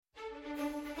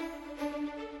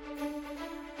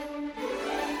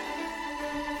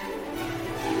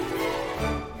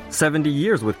70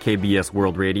 years with KBS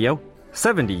World Radio,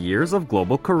 70 years of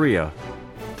global Korea.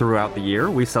 Throughout the year,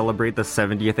 we celebrate the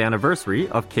 70th anniversary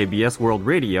of KBS World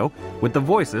Radio with the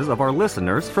voices of our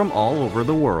listeners from all over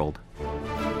the world.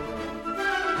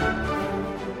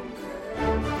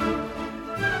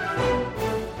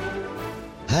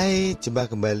 Hai,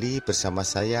 jumpa kembali bersama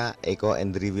saya Eko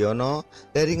Endri Wiono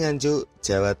dari Nganjuk,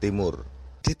 Jawa Timur.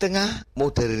 Di tengah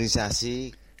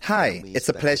modernisasi. Hi, it's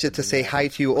a pleasure to say hi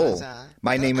to you all.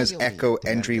 My name is Eko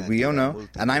Endri Wiono,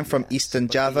 and I'm from Eastern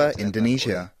Java,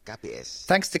 Indonesia.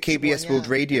 Thanks to KBS World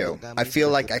Radio, I feel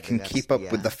like I can keep up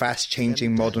with the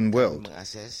fast-changing modern world.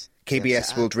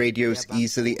 KBS World Radio's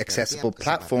easily accessible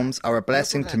platforms are a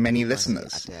blessing to many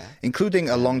listeners,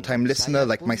 including a long-time listener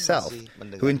like myself,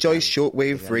 who enjoys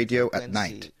shortwave radio at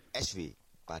night.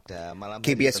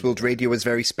 KBS World Radio is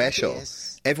very special.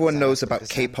 Everyone knows about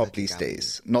K-pop these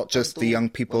days, not just the young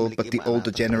people, but the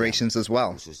older generations as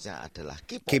well.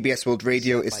 KBS World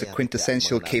Radio is the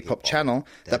quintessential K-pop channel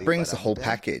that brings the whole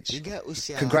package.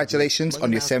 Congratulations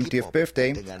on your 70th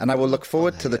birthday, and I will look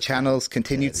forward to the channel's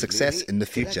continued success in the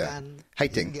future.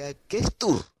 Fighting!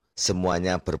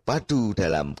 Semuanya berpadu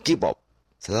dalam K-pop.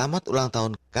 Selamat ulang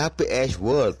tahun KBS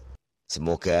World.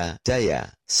 Semoga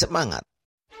jaya, semangat.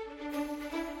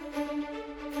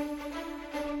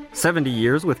 70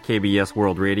 years with KBS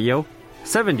World Radio,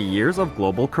 70 years of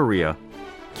global Korea.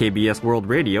 KBS World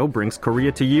Radio brings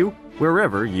Korea to you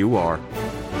wherever you are.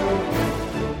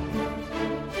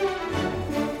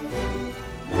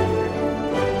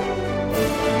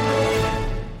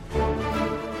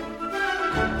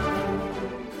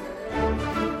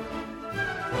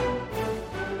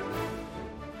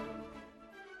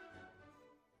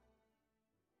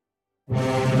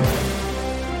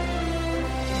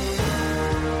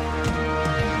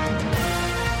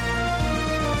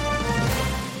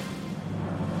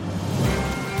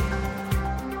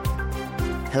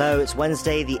 Hello, it's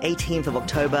Wednesday, the 18th of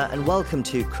October, and welcome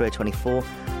to Korea 24.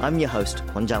 I'm your host,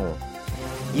 Kwon Jang-woo.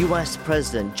 US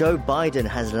President Joe Biden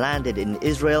has landed in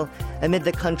Israel amid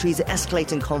the country's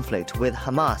escalating conflict with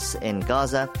Hamas in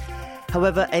Gaza.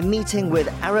 However, a meeting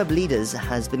with Arab leaders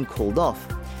has been called off.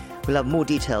 We'll have more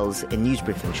details in news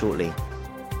briefing shortly.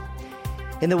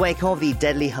 In the wake of the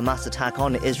deadly Hamas attack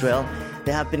on Israel,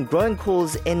 there have been growing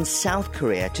calls in South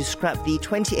Korea to scrap the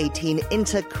 2018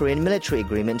 Inter-Korean military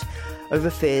agreement over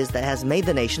fears that has made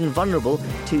the nation vulnerable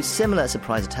to similar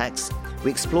surprise attacks. We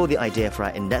explore the idea for our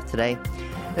in-depth today.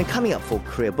 And coming up for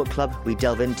Korea Book Club, we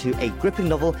delve into a gripping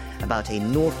novel about a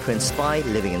North Korean spy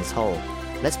living in Seoul.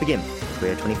 Let's begin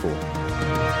Korea 24.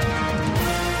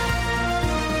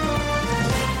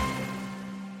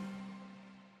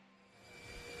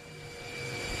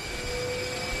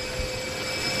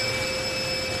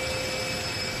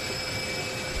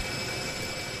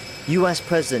 US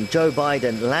President Joe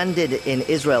Biden landed in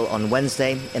Israel on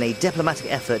Wednesday in a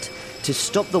diplomatic effort to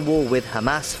stop the war with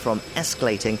Hamas from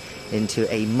escalating into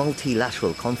a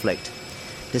multilateral conflict.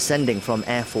 Descending from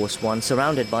Air Force One,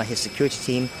 surrounded by his security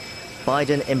team,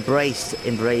 Biden embraced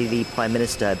Israeli Prime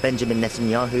Minister Benjamin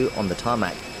Netanyahu on the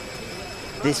tarmac.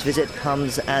 This visit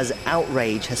comes as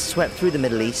outrage has swept through the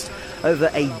Middle East over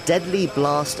a deadly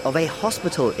blast of a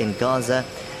hospital in Gaza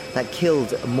that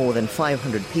killed more than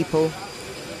 500 people.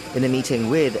 In a meeting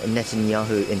with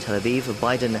Netanyahu in Tel Aviv,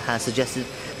 Biden has suggested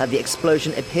that the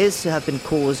explosion appears to have been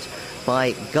caused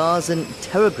by Gazan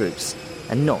terror groups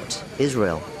and not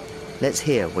Israel. Let's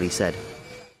hear what he said.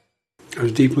 I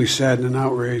was deeply saddened and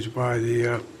outraged by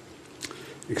the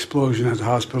explosion at the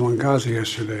hospital in Gaza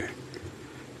yesterday.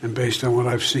 And based on what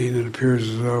I've seen, it appears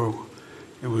as though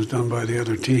it was done by the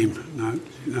other team,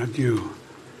 not you.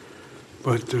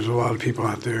 But there's a lot of people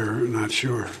out there not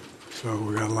sure. So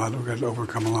we've got to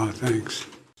overcome a lot of things.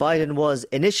 Biden was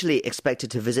initially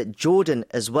expected to visit Jordan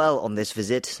as well on this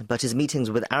visit, but his meetings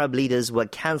with Arab leaders were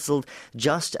cancelled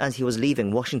just as he was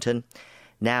leaving Washington.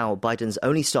 Now Biden's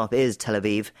only stop is Tel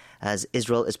Aviv, as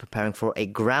Israel is preparing for a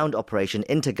ground operation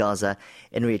into Gaza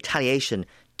in retaliation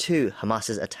to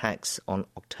Hamas's attacks on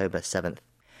October 7th.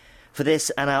 For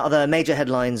this and our other major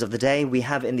headlines of the day, we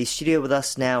have in the studio with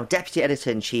us now Deputy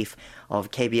Editor-in-Chief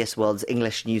of KBS World's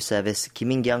English News Service, Kim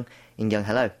In-kyung. In-kyung,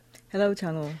 hello. Hello,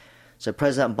 Chang-woo. So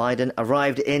President Biden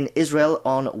arrived in Israel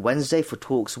on Wednesday for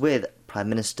talks with Prime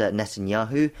Minister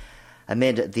Netanyahu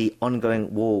amid the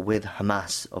ongoing war with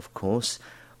Hamas, of course.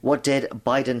 What did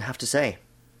Biden have to say?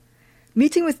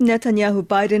 Meeting with Netanyahu,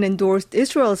 Biden endorsed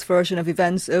Israel's version of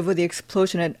events over the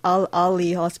explosion at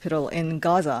Al-Ali hospital in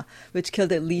Gaza, which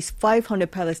killed at least 500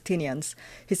 Palestinians.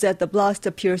 He said the blast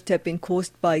appears to have been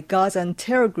caused by Gazan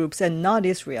terror groups and not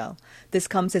Israel. This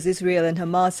comes as Israel and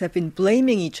Hamas have been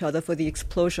blaming each other for the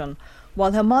explosion.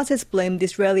 While Hamas has blamed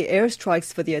Israeli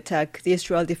airstrikes for the attack, the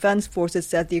Israel Defense Forces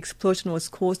said the explosion was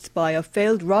caused by a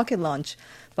failed rocket launch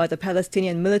by the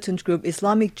Palestinian militant group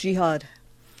Islamic Jihad.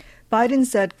 Biden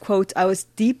said, quote, "I was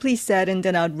deeply saddened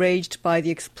and outraged by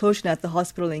the explosion at the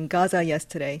hospital in Gaza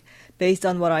yesterday. Based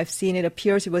on what I've seen, it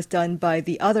appears it was done by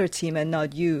the other team and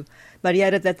not you." But he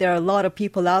added that there are a lot of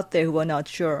people out there who are not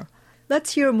sure.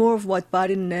 Let's hear more of what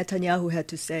Biden and Netanyahu had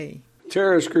to say.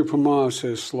 Terrorist group Hamas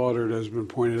has slaughtered, as has been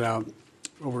pointed out,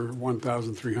 over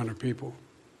 1,300 people.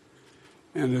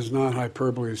 And it's not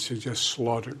hyperbole to suggest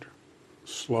slaughtered.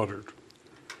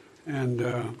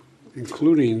 And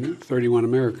including 31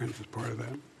 Americans as part of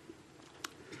that.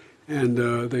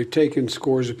 And they've taken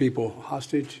scores of people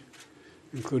hostage,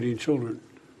 including children.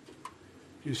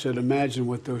 You said, imagine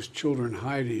what those children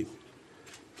hiding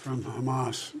from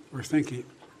Hamas were thinking.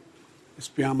 It's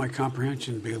beyond my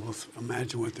comprehension to be able to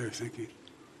imagine what they're thinking.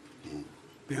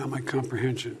 Beyond my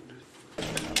comprehension.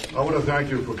 I want to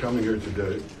thank you for coming here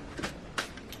today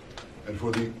and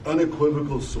for the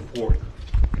unequivocal support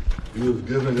you have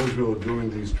given Israel during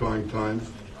these trying times,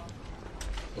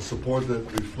 a support that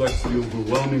reflects the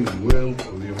overwhelming will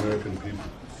of the American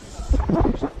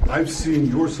people. I've seen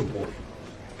your support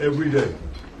every day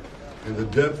in the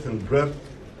depth and breadth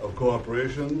of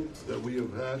cooperation that we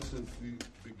have had since the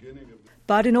beginning of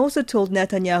Biden also told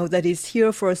Netanyahu that he's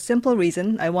here for a simple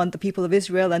reason. I want the people of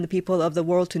Israel and the people of the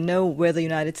world to know where the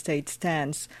United States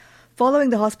stands. Following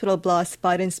the hospital blast,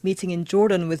 Biden's meeting in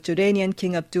Jordan with Jordanian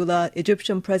King Abdullah,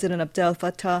 Egyptian President Abdel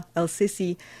Fattah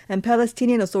el-Sisi, and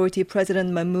Palestinian Authority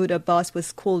President Mahmoud Abbas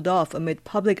was called off amid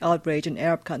public outrage in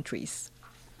Arab countries.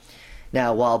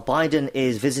 Now, while Biden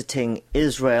is visiting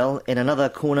Israel, in another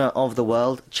corner of the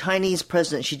world, Chinese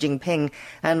President Xi Jinping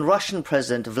and Russian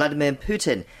President Vladimir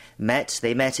Putin met.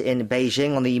 They met in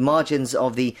Beijing on the margins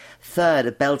of the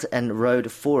Third Belt and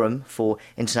Road Forum for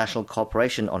International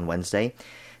Cooperation on Wednesday.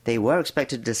 They were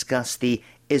expected to discuss the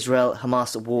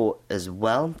Israel-Hamas war as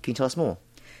well. Can you tell us more?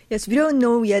 Yes, we don't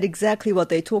know yet exactly what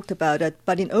they talked about,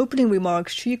 but in opening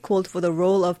remarks, Xi called for the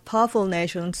role of powerful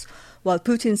nations, while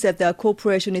Putin said their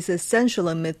cooperation is essential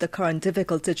amid the current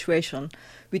difficult situation.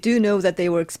 We do know that they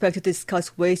were expected to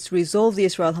discuss ways to resolve the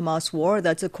Israel-Hamas war.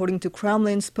 That's according to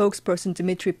Kremlin spokesperson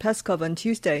Dmitry Peskov on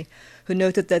Tuesday, who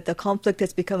noted that the conflict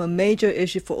has become a major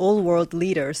issue for all world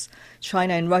leaders.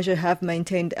 China and Russia have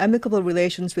maintained amicable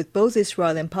relations with both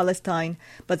Israel and Palestine,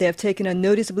 but they have taken a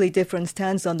noticeably different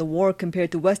stance on the war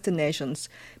compared to Western nations.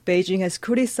 Beijing has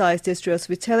criticized Israel's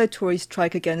retaliatory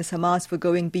strike against Hamas for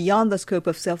going beyond the scope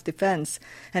of self-defense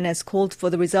and has called for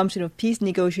the resumption of peace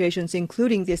negotiations,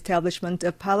 including the establishment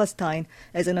of Palestine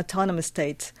as an autonomous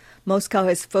state. Moscow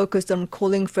has focused on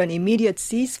calling for an immediate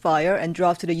ceasefire and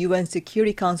drafted a UN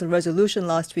Security Council resolution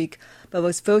last week, but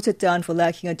was voted down for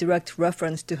lacking a direct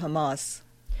reference to Hamas.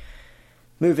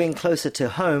 Moving closer to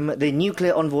home, the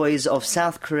nuclear envoys of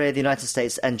South Korea, the United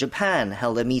States and Japan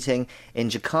held a meeting in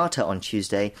Jakarta on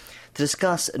Tuesday to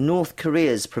discuss North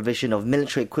Korea's provision of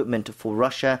military equipment for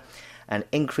Russia and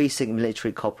increasing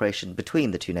military cooperation between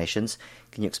the two nations.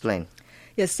 Can you explain?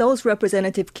 Yes, Seoul's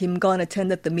Representative Kim Gon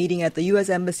attended the meeting at the U.S.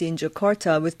 Embassy in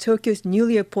Jakarta with Tokyo's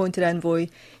newly appointed envoy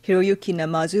Hiroyuki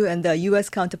Namazu and their U.S.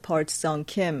 counterpart Sung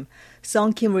Kim.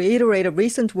 Sung Kim reiterated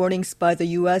recent warnings by the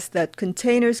U.S. that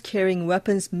containers carrying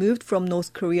weapons moved from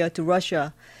North Korea to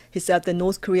Russia. He said that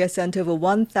North Korea sent over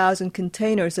 1,000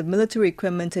 containers of military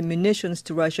equipment and munitions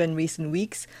to Russia in recent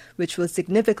weeks, which will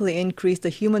significantly increase the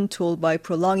human toll by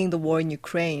prolonging the war in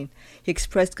Ukraine. He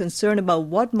expressed concern about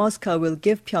what Moscow will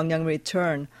give Pyongyang in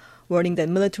return, warning that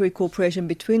military cooperation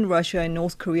between Russia and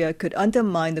North Korea could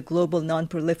undermine the global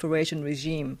non-proliferation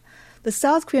regime. The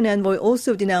South Korean envoy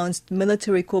also denounced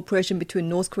military cooperation between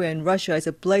North Korea and Russia as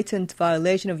a blatant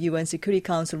violation of UN Security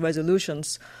Council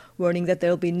resolutions, warning that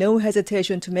there will be no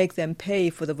hesitation to make them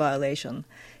pay for the violation.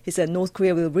 He said North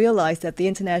Korea will realize that the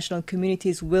international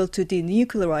community's will to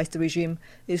denuclearize the regime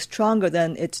is stronger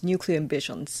than its nuclear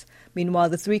ambitions. Meanwhile,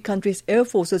 the three countries' air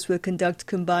forces will conduct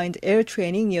combined air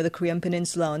training near the Korean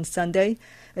peninsula on Sunday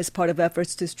as part of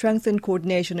efforts to strengthen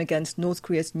coordination against North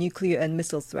Korea's nuclear and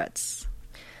missile threats.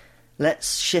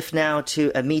 Let's shift now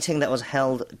to a meeting that was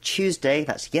held Tuesday,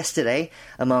 that's yesterday,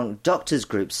 among doctors'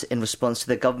 groups in response to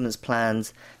the government's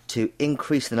plans to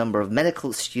increase the number of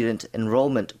medical student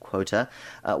enrollment quota.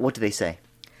 What do they say?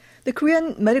 The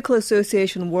Korean Medical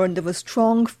Association warned of a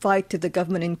strong fight if the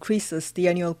government increases the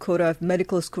annual quota of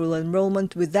medical school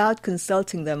enrollment without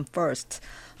consulting them first.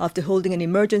 After holding an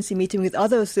emergency meeting with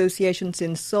other associations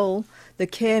in Seoul, the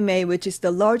KMA, which is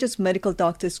the largest medical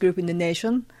doctors group in the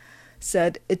nation,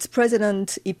 said its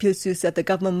president, Lee Pil-soo, said the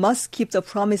government must keep the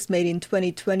promise made in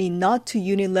 2020 not to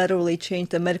unilaterally change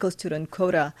the medical student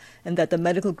quota, and that the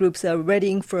medical groups are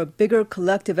readying for a bigger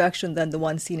collective action than the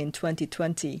one seen in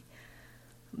 2020.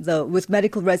 With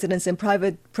medical residents and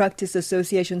private practice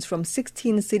associations from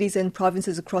 16 cities and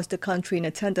provinces across the country in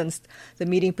attendance, the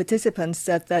meeting participants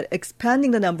said that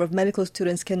expanding the number of medical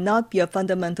students cannot be a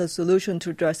fundamental solution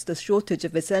to address the shortage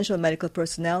of essential medical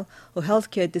personnel or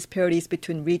healthcare disparities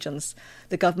between regions.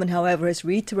 The government, however, has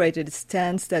reiterated its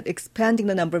stance that expanding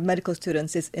the number of medical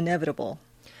students is inevitable.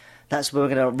 That's where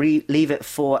we're going to leave it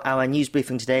for our news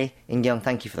briefing today. In-kyung,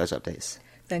 thank you for those updates.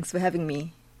 Thanks for having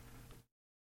me.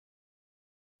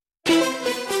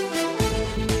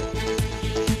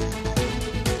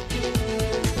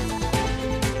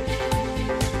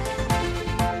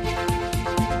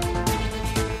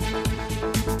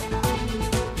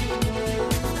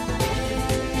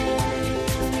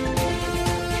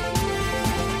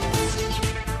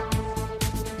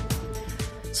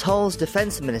 Seoul's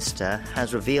defense minister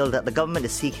has revealed that the government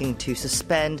is seeking to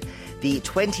suspend the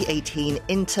 2018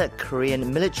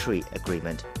 inter-Korean military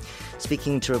agreement.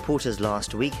 Speaking to reporters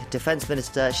last week, Defense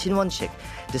Minister Shin Won-sik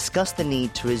discussed the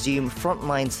need to resume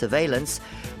frontline surveillance,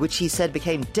 which he said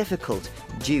became difficult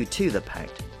due to the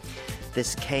pact.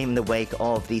 This came in the wake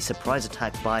of the surprise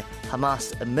attack by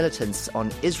Hamas militants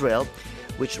on Israel,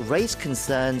 which raised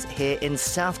concerns here in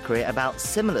South Korea about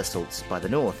similar assaults by the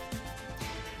North.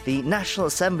 The National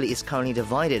Assembly is currently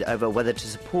divided over whether to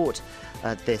support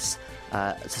this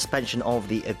suspension of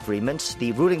the agreement.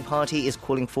 The ruling party is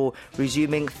calling for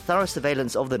resuming thorough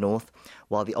surveillance of the North,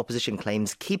 while the opposition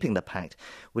claims keeping the pact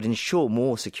would ensure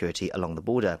more security along the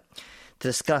border. To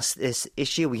discuss this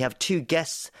issue, we have two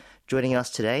guests joining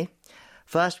us today.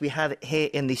 First, we have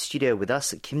here in the studio with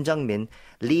us Kim Jung-min,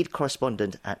 lead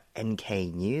correspondent at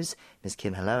NK News. Ms.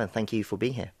 Kim, hello, and thank you for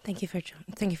being here. Thank you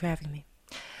for having me.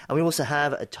 And we also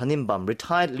have Chun In-bum,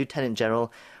 retired Lieutenant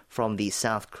General from the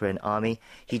South Korean Army.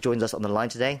 He joins us on the line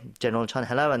today. General Chun,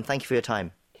 hello, and thank you for your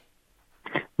time.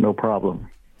 No problem.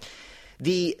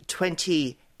 The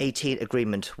 2018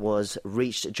 agreement was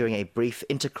reached during a brief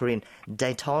inter-Korean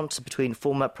détente between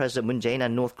former President Moon Jae-in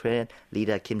and North Korean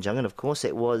leader Kim Jong-un. Of course,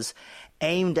 it was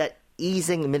aimed at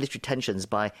easing military tensions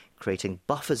by creating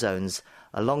buffer zones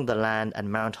along the land and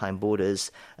maritime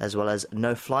borders, as well as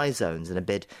no-fly zones in a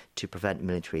bid to prevent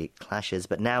military clashes.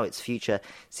 But now its future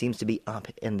seems to be up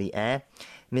in the air.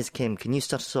 Ms. Kim, can you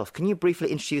start us off? Can you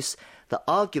briefly introduce the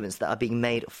arguments that are being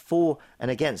made for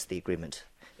and against the agreement,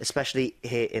 especially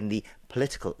here in the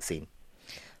political scene?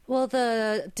 Well,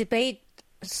 the debate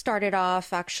started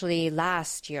off actually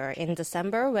last year in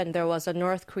December when there was a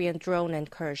North Korean drone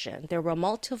incursion. There were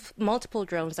multiple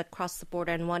drones that crossed the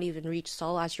border and one even reached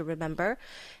Seoul, as you remember.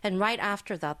 And right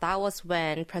after that was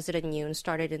when President Yoon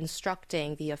started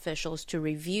instructing the officials to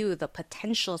review the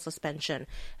potential suspension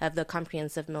of the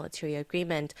comprehensive military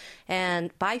agreement.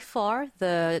 And by far,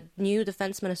 the new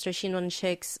Defense Minister Shin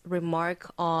Won-sik's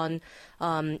remark on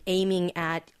aiming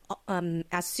at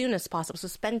as soon as possible,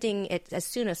 suspending it as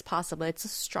soon as possible, it's the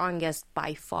strongest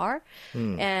by far.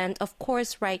 And of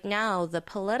course, right now, the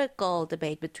political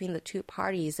debate between the two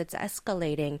parties, it's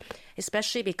escalating,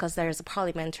 especially because there's a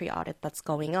parliamentary audit that's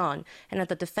going on. And at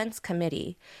the Defense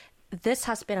Committee, this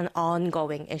has been an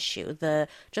ongoing issue.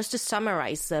 Just to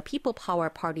summarize, the People Power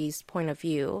Party's point of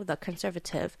view, the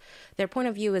conservative, their point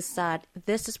of view is that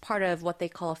this is part of what they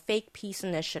call a fake peace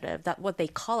initiative,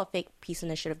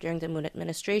 during the Moon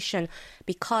administration,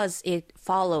 because it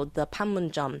followed the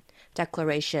Panmunjom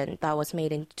declaration that was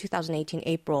made in 2018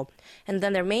 April. And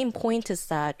then their main point is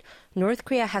that North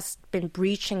Korea has been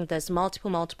breaching this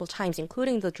multiple times,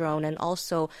 including the drone and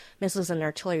also missiles and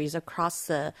artilleries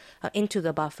across into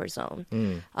the buffer zone.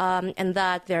 And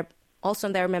that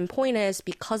their main point is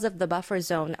because of the buffer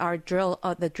zone,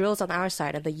 the drills on our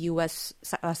side of the U.S.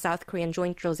 South Korean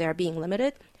joint drills, they are being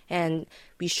limited, and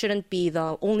we shouldn't be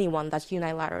the only one that's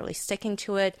unilaterally sticking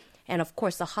to it. And of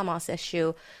course, the Hamas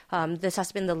issue. This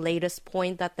has been the latest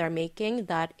point that they're making,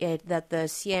 that the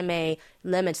CMA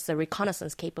limits the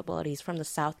reconnaissance capabilities from the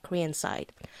South Korean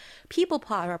side. People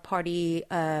Power Party,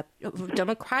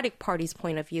 Democratic Party's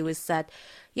point of view is that,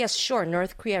 yes, sure,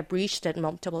 North Korea breached it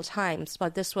multiple times,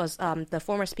 but this was the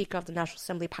former Speaker of the National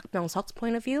Assembly, Park Myung-seok's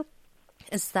point of view,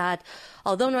 is that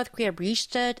although North Korea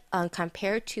breached it,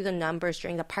 compared to the numbers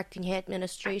during the Park Geun-hye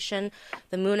administration,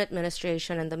 the Moon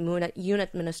administration, and the Yoon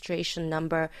administration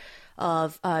number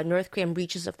of North Korean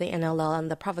breaches of the NLL and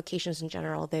the provocations in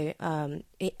general, they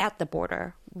at the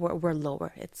border were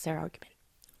lower. It's their argument.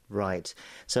 Right.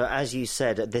 So as you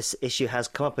said, this issue has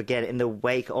come up again in the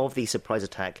wake of the surprise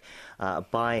attack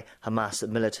by Hamas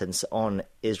militants on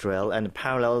Israel, and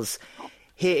parallels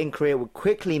here in Korea were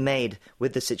quickly made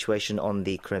with the situation on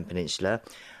the Korean peninsula.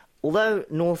 Although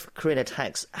North Korean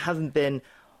attacks haven't been,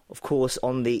 of course,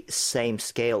 on the same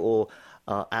scale or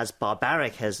as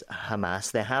barbaric as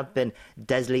Hamas, there have been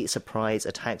deadly surprise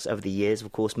attacks over the years,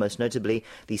 of course, most notably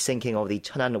the sinking of the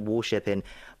Cheonan warship in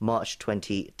March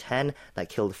 2010 that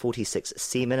killed 46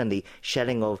 seamen, and the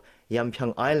shelling of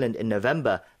Yeonpyeong Island in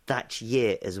November that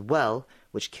year as well,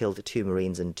 which killed 2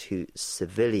 Marines and 2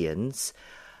 civilians.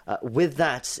 With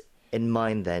that in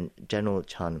mind then, General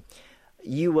Chun,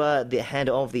 you were the head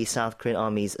of the South Korean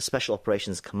Army's Special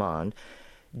Operations Command.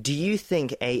 Do you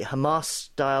think a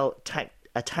Hamas-style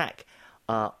attack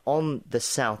on the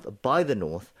South by the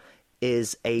North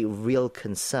is a real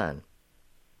concern?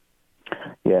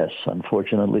 Yes,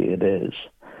 unfortunately it is.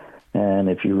 And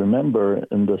if you remember,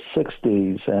 in the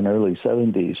 60s and early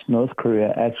 70s, North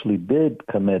Korea actually did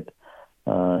commit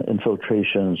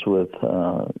infiltrations with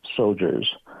soldiers.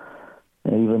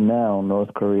 And even now,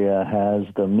 North Korea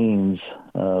has the means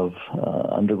of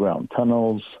underground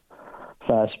tunnels,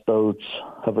 fast boats,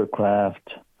 hovercraft,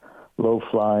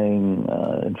 low-flying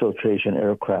infiltration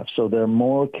aircraft. So they're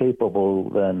more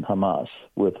capable than Hamas,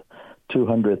 with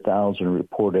 200,000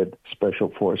 reported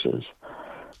special forces.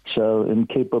 So in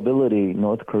capability,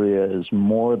 North Korea is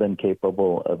more than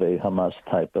capable of a Hamas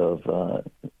type of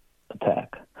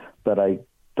attack. But I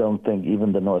don't think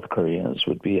even the North Koreans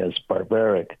would be as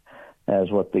barbaric as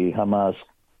what the Hamas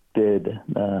did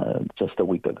just a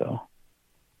week ago.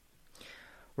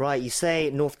 Right, you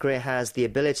say North Korea has the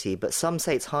ability, but some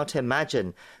say it's hard to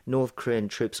imagine North Korean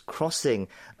troops crossing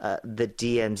the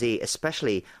DMZ,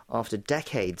 especially after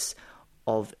decades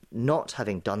of not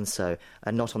having done so,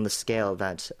 and not on the scale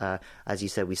that, as you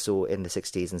said, we saw in the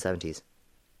 60s and 70s.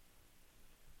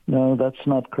 No, that's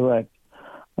not correct.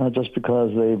 Just because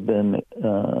they've been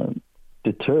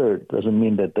deterred doesn't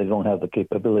mean that they don't have the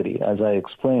capability. As I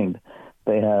explained,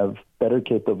 they have better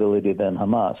capability than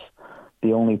Hamas.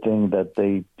 The only thing that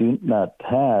they do not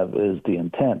have is the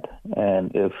intent.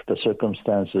 And if the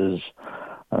circumstances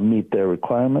meet their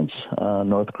requirements,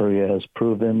 North Korea has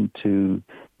proven to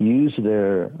use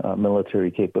their military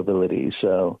capability.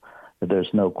 So there's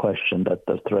no question that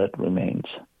the threat remains.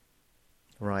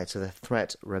 Right, so the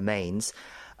threat remains.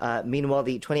 Meanwhile,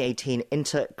 the 2018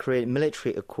 Inter-Korean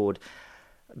Military Accord,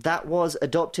 that was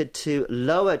adopted to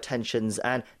lower tensions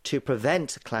and to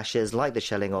prevent clashes like the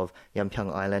shelling of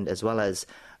Yeonpyeong Island, as well as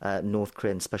North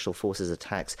Korean Special Forces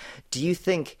attacks. Do you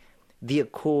think the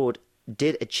accord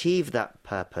did achieve that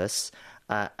purpose,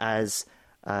 as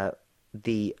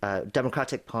the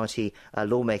Democratic Party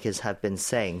lawmakers have been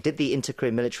saying? Did the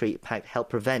Inter-Korean Military Pact help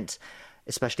prevent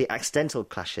especially accidental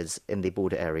clashes in the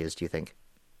border areas, do you think?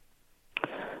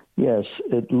 Yes,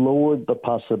 it lowered the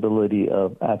possibility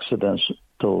of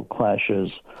accidental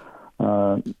clashes,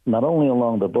 not only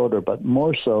along the border, but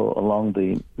more so along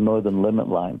the northern limit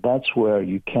line. That's where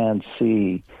you can't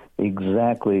see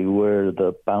exactly where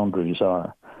the boundaries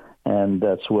are, and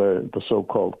that's where the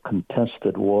so-called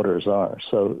contested waters are.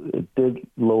 So it did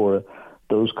lower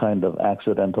those kind of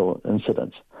accidental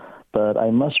incidents. But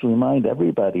I must remind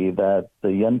everybody that the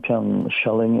Yeonpyeong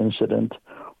shelling incident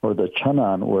or the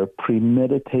Cheonan were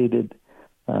premeditated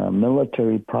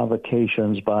military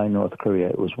provocations by North Korea.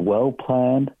 It was well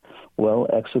planned, well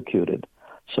executed.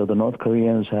 So the North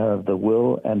Koreans have the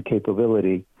will and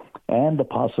capability and the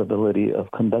possibility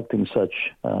of conducting such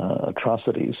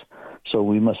atrocities. So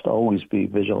we must always be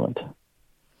vigilant.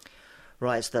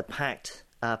 Right, so the pact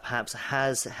perhaps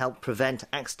has helped prevent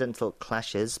accidental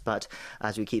clashes, but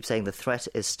as we keep saying, the threat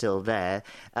is still there.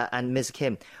 And Ms.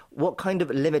 Kim, what kind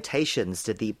of limitations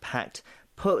did the pact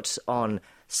put on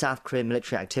South Korean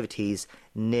military activities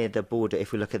near the border?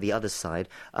 If we look at the other side,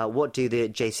 what do the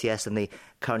JCS and the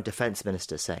current defense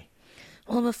minister say?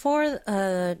 Well, before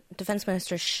Defense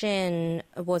Minister Shin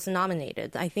was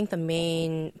nominated, I think the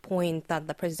main point that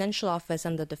the presidential office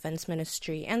and the defense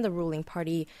ministry and the ruling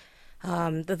party,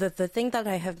 the thing that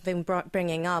I have been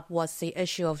bringing up was the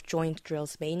issue of joint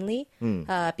drills mainly,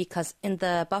 because in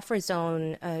the buffer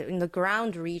zone, in the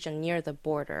ground region near the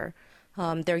border,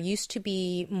 there used to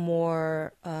be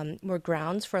more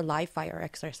grounds for live fire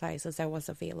exercises that was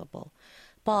available.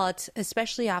 But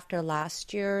especially after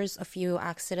last year's a few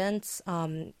accidents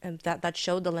that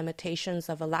showed the limitations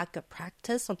of a lack of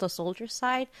practice on the soldier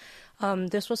side,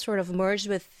 this was sort of merged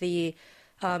with the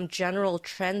general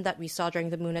trend that we saw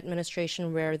during the Moon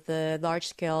administration, where the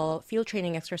large-scale field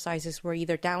training exercises were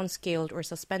either downscaled or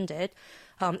suspended.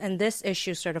 And this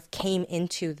issue sort of came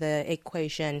into the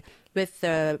equation with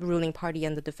the ruling party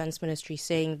and the defense ministry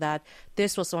saying that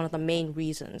this was one of the main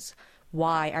reasons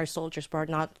why our soldiers were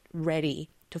not ready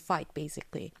to fight,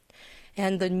 basically.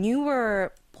 And the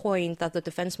newer point that the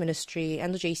defense ministry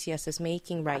and the JCS is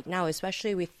making right now,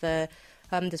 especially with the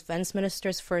defense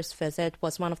minister's first visit,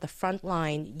 was one of the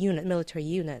frontline military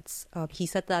units. He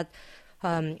said that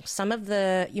some of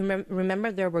the,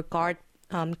 remember there were guard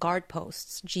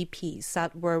posts, GPs,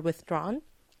 that were withdrawn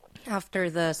after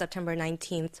the September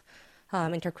 19th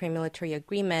inter-Korean military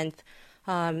agreement.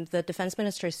 The defense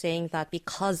minister is saying that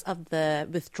because of the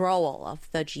withdrawal of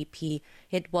the GP,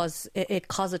 it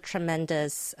caused a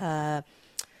tremendous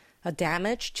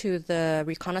damage to the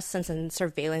reconnaissance and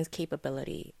surveillance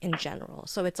capability in general.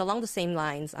 So it's along the same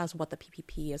lines as what the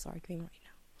PPP is arguing right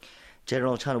now.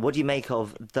 General Chan, what do you make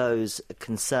of those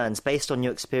concerns? Based on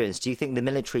your experience, do you think the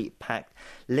military pact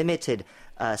limited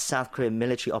South Korean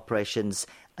military operations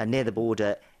near the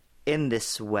border in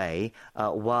this way,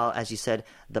 while, as you said,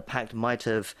 the pact might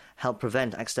have helped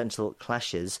prevent accidental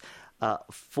clashes?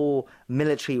 For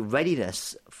military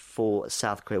readiness for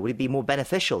South Korea, would it be more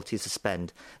beneficial to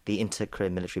suspend the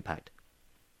inter-Korean military pact?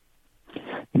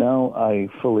 No, I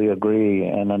fully agree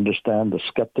and understand the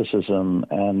skepticism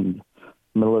and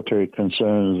military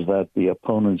concerns that the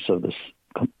opponents of this,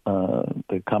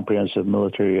 the Comprehensive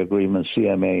Military Agreement,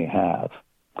 CMA, have.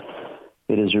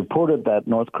 It is reported that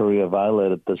North Korea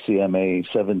violated the CMA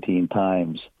 17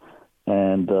 times,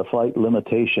 and flight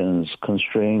limitations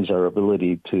constrains our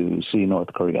ability to see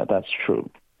North Korea. That's true.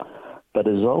 But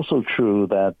it is also true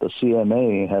that the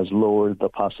CMA has lowered the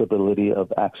possibility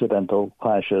of accidental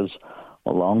clashes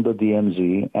along the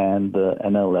DMZ and the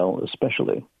NLL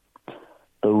especially.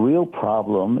 The real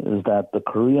problem is that the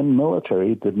Korean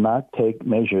military did not take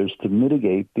measures to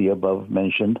mitigate the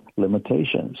above-mentioned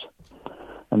limitations.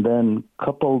 And then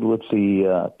coupled with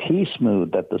the peace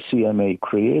mood that the CMA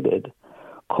created,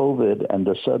 COVID and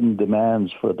the sudden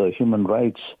demands for the human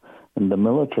rights in the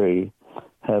military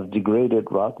have degraded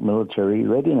ROK military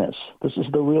readiness. This is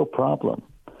the real problem.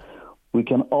 We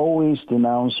can always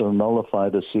denounce or nullify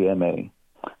the CMA,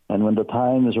 and when the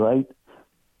time is right,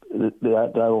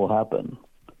 that will happen.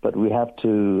 But we have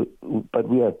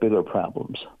bigger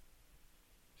problems.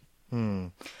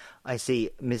 I see.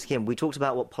 Ms. Kim, we talked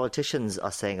about what politicians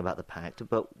are saying about the pact,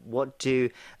 but what do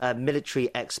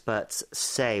military experts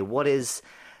say? What is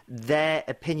their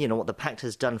opinion on what the pact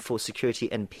has done for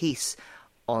security and peace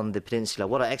on the peninsula?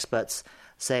 What are experts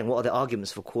saying? What are the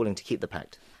arguments for calling to keep the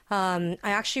pact? I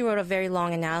actually wrote a very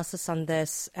long analysis on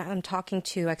this. I'm talking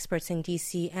to experts in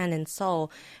DC and in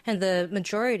Seoul, and the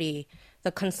majority,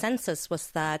 the consensus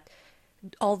was that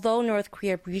although North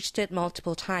Korea breached it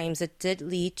multiple times, it did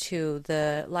lead to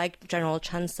the, like General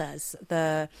Chun says,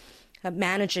 the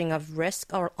managing of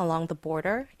risk along the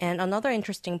border. And another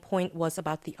interesting point was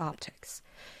about the optics.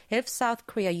 If South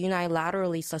Korea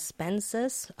unilaterally suspends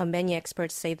this, many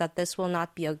experts say that this will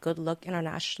not be a good look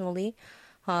internationally,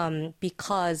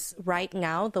 because right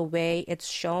now the way it's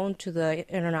shown to the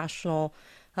international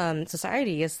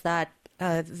society is that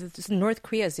North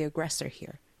Korea is the aggressor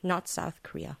here, not South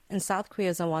Korea. And South Korea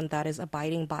is the one that is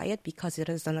abiding by it because it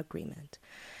is an agreement.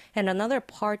 And another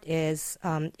part is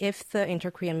if the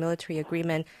inter-Korean military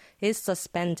agreement is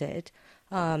suspended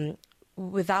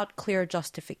without clear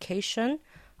justification,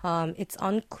 it's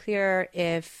unclear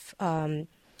if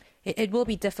it will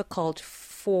be difficult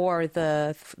for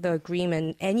the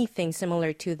agreement, anything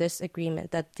similar to this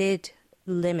agreement that did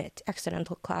limit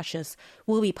accidental clashes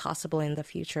will be possible in the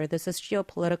future. This is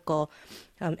geopolitical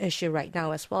issue right now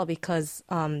as well, because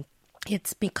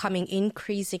it's becoming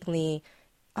increasingly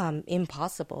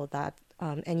impossible that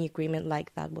any agreement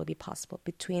like that will be possible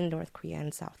between North Korea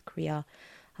and South Korea.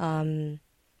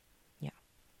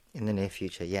 In the near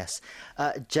future, yes.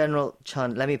 General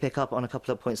Chun, let me pick up on a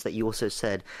couple of points that you also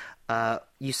said.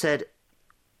 You said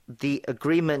the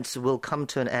agreement will come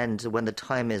to an end when the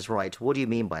time is right. What do you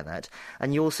mean by that?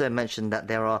 And you also mentioned that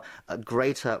there are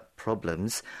greater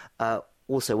problems.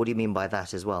 Also, what do you mean by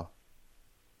that as well?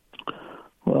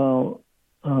 Well,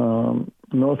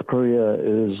 North Korea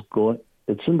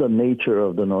it's in the nature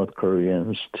of the North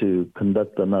Koreans to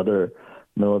conduct another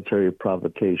military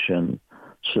provocation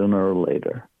sooner or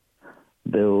later.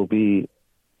 There will be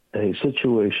a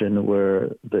situation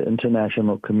where the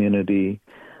international community,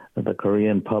 the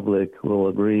Korean public, will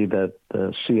agree that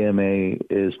the CMA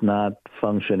is not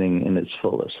functioning in its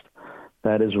fullest.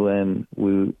 That is when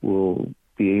we will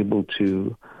be able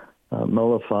to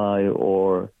nullify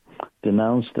or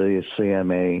denounce the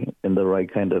CMA in the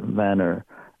right kind of manner,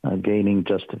 gaining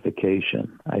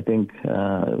justification. I think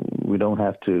we don't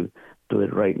have to do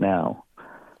it right now.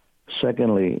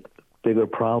 Secondly, bigger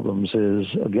problems is,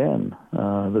 again,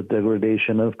 the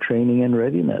degradation of training and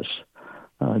readiness.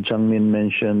 Jung-min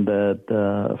mentioned that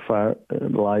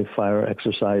live fire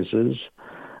exercises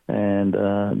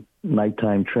and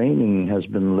nighttime training has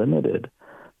been limited,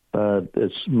 but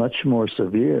it's much more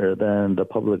severe than the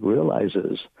public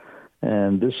realizes.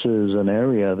 And this is an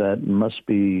area that must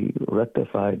be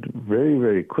rectified very,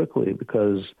 very quickly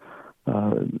because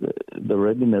the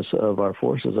readiness of our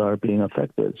forces are being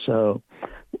affected. So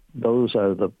those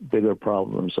are the bigger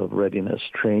problems of readiness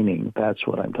training. That's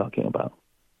what I'm talking about.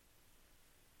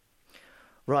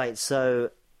 Right.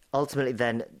 So ultimately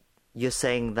then you're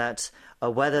saying that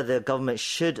whether the government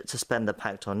should suspend the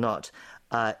pact or not,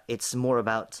 it's more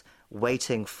about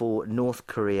waiting for North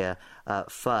Korea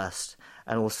first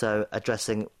and also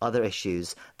addressing other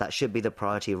issues that should be the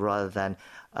priority rather than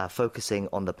focusing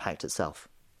on the pact itself.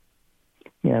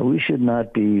 Yeah, we should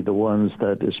not be the ones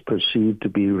that is perceived to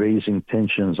be raising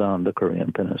tensions on the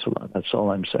Korean Peninsula. That's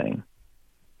all I'm saying.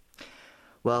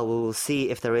 Well, we'll see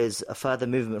if there is a further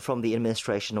movement from the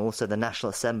administration, also the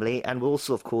National Assembly, and we'll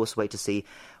also, of course, wait to see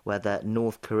whether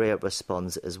North Korea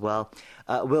responds as well.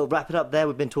 We'll wrap it up there.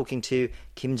 We've been talking to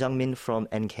Kim Jung-min from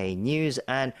NK News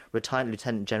and retired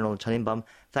Lieutenant General Chun In-bum.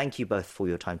 Thank you both for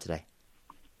your time today.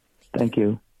 Thank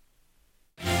you.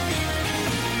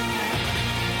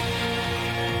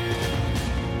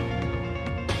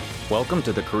 Welcome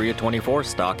to the Korea 24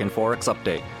 Stock and Forex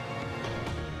Update.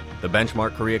 The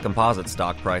benchmark Korea Composite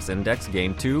Stock Price Index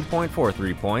gained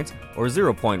 2.43 points, or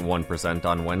 0.1%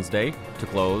 on Wednesday, to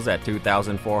close at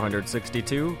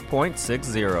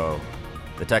 2,462.60.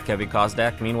 The tech-heavy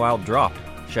Kosdaq, meanwhile, dropped,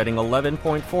 shedding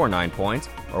 11.49 points,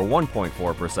 or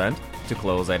 1.4%, to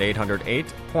close at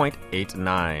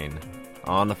 808.89.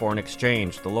 On the foreign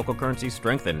exchange, the local currency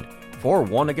strengthened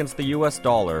 4-1 against the U.S.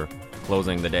 dollar,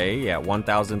 closing the day at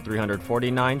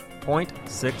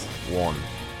 1,349.61.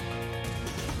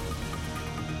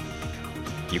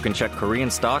 You can check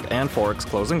Korean stock and forex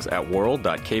closings at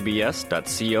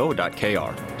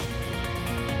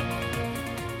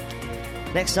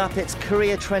world.kbs.co.kr. Next up, it's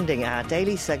Korea Trending, our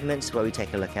daily segment where we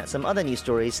take a look at some other news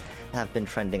stories that have been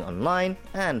trending online.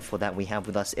 And for that, we have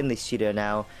with us in the studio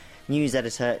now news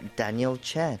editor Daniel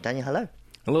Che. Daniel, hello.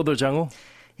 Hello there, Jang-woo.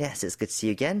 Yes, it's good to see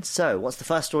you again. So, what's the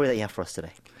first story that you have for us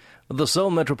today? The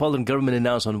Seoul Metropolitan Government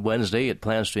announced on Wednesday it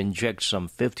plans to inject some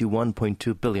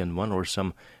 51.2 billion won, or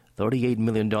some $38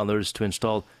 million, to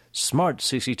install smart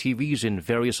CCTVs in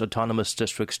various autonomous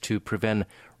districts to prevent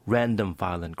random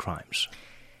violent crimes.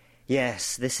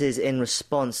 Yes, this is in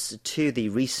response to the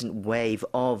recent wave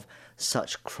of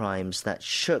such crimes that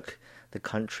shook the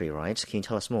country, right? Can you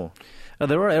tell us more?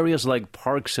 There are areas like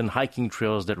parks and hiking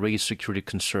trails that raise security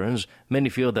concerns. Many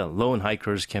feel that lone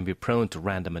hikers can be prone to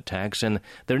random attacks, and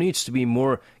there needs to be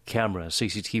more cameras,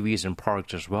 CCTVs in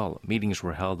parks as well. Meetings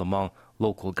were held among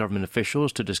local government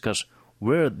officials to discuss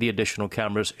where the additional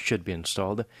cameras should be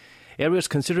installed. Areas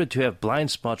considered to have blind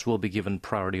spots will be given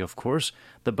priority, of course.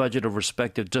 The budget of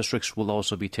respective districts will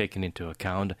also be taken into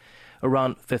account.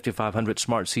 Around 5,500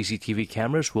 smart CCTV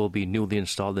cameras will be newly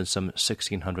installed in some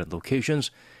 1,600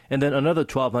 locations, and then another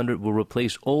 1,200 will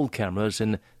replace old cameras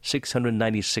in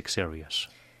 696 areas.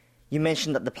 You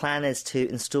mentioned that the plan is to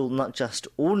install not just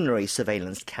ordinary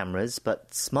surveillance cameras,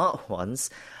 but smart ones.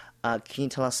 Can you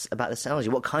tell us about this technology?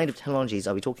 What kind of technologies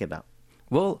are we talking about?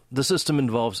 Well, the system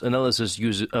involves analysis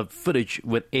of footage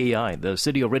with AI. The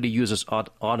city already uses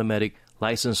automatic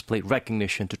license plate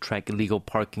recognition to track illegal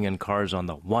parking and cars on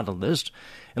the wanted list,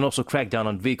 and also crack down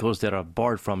on vehicles that are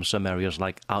barred from some areas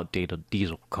like outdated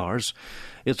diesel cars.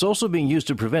 It's also being used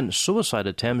to prevent suicide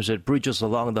attempts at bridges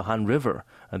along the Han River.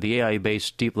 The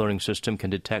AI-based deep learning system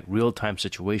can detect real-time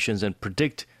situations and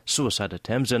predict suicide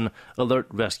attempts and alert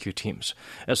rescue teams.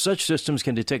 As such systems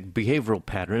can detect behavioral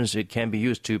patterns, it can be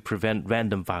used to prevent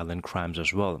random violent crimes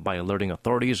as well by alerting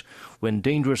authorities when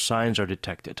dangerous signs are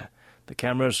detected. The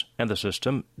cameras and the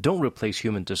system don't replace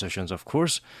human decisions, of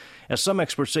course. As some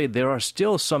experts say, there are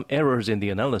still some errors in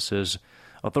the analysis.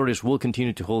 Authorities will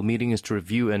continue to hold meetings to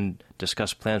review and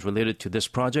discuss plans related to this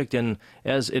project, and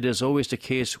as it is always the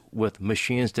case with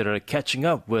machines that are catching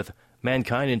up with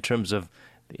mankind in terms of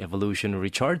the evolutionary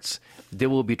charts, there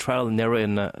will be trial and error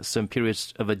in some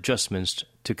periods of adjustments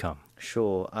to come.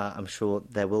 Sure, I'm sure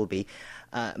there will be.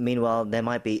 Meanwhile, there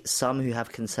might be some who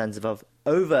have concerns of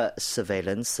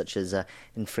over-surveillance, such as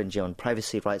infringing on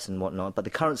privacy rights and whatnot. But the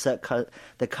current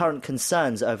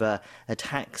concerns over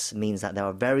attacks means that there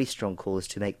are very strong calls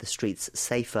to make the streets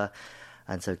safer.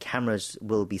 and so cameras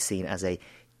will be seen as a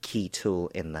key tool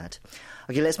in that.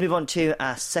 Okay, let's move on to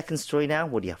our second story now.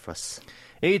 What do you have for us?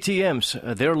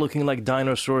 ATMs, they're looking like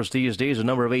dinosaurs these days. The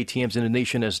number of ATMs in the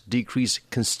nation has decreased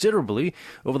considerably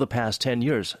over the past 10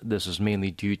 years. This is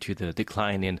mainly due to the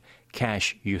decline in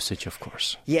cash usage, of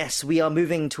course. Yes, we are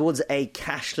moving towards a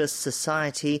cashless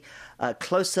society,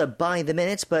 closer by the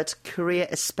minute, but Korea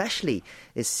especially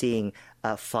is seeing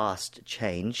fast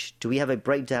change. Do we have a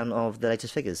breakdown of the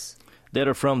latest figures?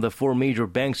 Data from the four major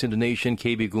banks in the nation,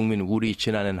 KB, Gungmin, Woori,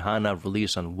 Chinan, and Hana,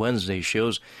 released on Wednesday,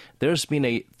 shows there's been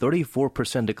a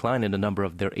 34% decline in the number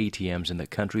of their ATMs in the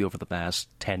country over the past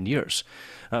 10 years.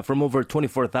 From over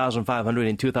 24,500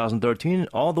 in 2013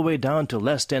 all the way down to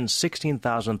less than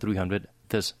 16,300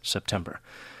 this September.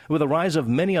 With the rise of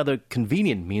many other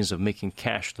convenient means of making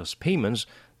cashless payments,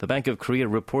 the Bank of Korea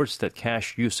reports that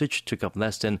cash usage took up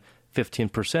less than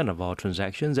 15% of all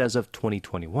transactions as of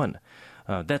 2021.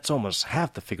 That's almost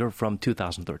half the figure from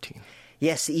 2013.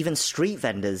 Yes, even street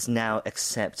vendors now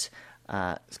accept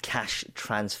cash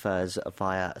transfers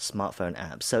via smartphone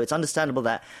apps. So it's understandable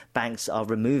that banks are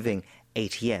removing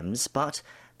ATMs, but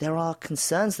there are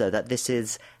concerns, though, that this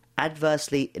is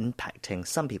adversely impacting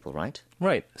some people, right?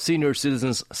 Right. Senior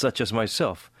citizens such as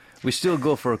myself. We still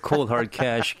go for cold hard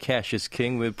cash. Cash is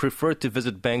king. We prefer to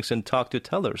visit banks and talk to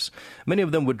tellers. Many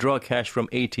of them withdraw cash from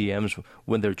ATMs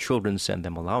when their children send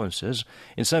them allowances.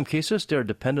 In some cases, they're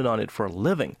dependent on it for a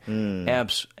living.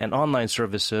 Apps and online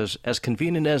services, as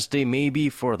convenient as they may be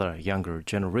for the younger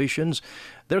generations,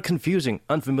 they're confusing,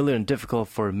 unfamiliar, and difficult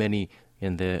for many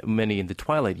in the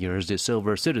twilight years. The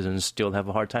silver citizens still have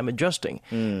a hard time adjusting.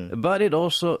 But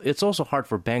it's also hard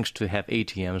for banks to have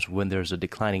ATMs when there's a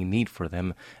declining need for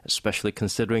them, especially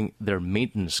considering their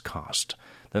maintenance cost.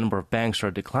 The number of banks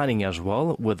are declining as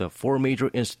well, with the four major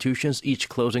institutions each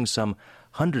closing some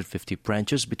 150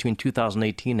 branches between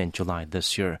 2018 and July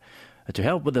this year. To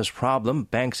help with this problem,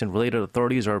 banks and related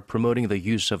authorities are promoting the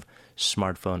use of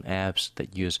smartphone apps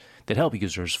that help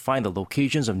users find the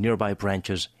locations of nearby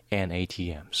branches and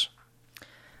ATMs.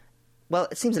 Well,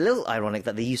 it seems a little ironic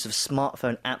that the use of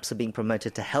smartphone apps are being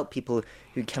promoted to help people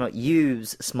who cannot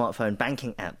use smartphone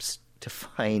banking apps to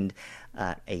find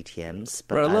ATMs.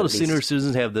 But a lot of senior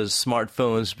citizens have those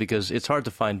smartphones because it's hard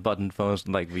to find button phones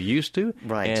like we used to.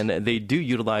 Right. And they do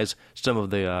utilize some of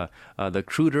the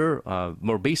cruder,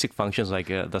 more basic functions like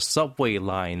the subway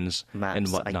lines maps, and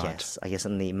whatnot. I guess,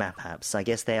 and the map apps. I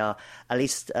guess they are, at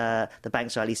least the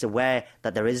banks are at least aware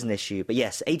that there is an issue. But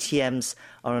yes, ATMs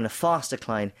are on a fast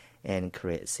decline in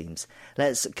Korea, it seems.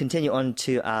 Let's continue on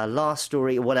to our last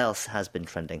story. What else has been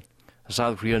trending? The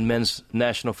South Korean men's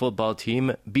national football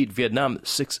team beat Vietnam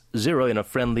 6-0 in a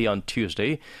friendly on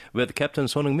Tuesday, with Captain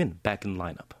Son Heung-min back in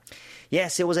lineup.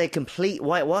 Yes, it was a complete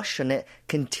whitewash, and it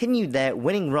continued their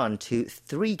winning run to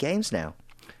 3 games now.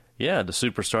 Yeah, the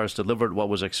superstars delivered what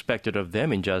was expected of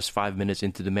them. In just 5 minutes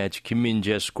into the match, Kim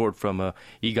Min-jae scored from a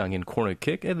Lee Gang-in corner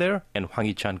kick there, and Hwang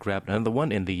Hee-chan grabbed another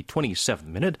one in the 27th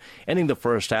minute, ending the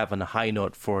first half on a high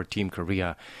note for Team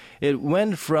Korea. It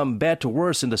went from bad to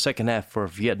worse in the second half for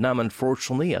Vietnam,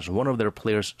 unfortunately, as one of their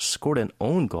players scored an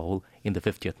own goal in the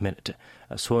 50th minute.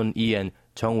 Son Yi and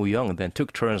Chung Woo-young then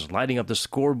took turns lighting up the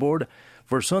scoreboard.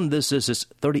 For Son, this is his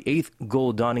 38th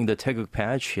goal donning the Taeguk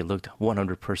patch. He looked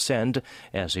 100%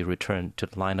 as he returned to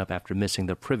the lineup after missing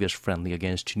the previous friendly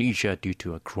against Tunisia due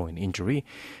to a groin injury.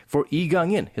 For Lee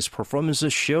Gang-in, his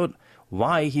performances showed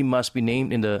why he must be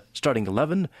named in the starting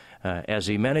 11 as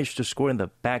he managed to score in the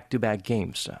back-to-back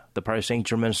games. The Paris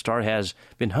Saint-Germain star has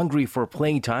been hungry for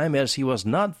playing time as he was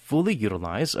not fully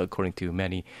utilized, according to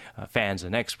many fans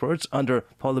and experts, under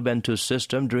Paulo Bento's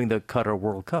system during the Qatar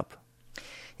World Cup.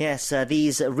 Yes,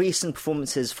 these recent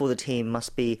performances for the team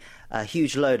must be a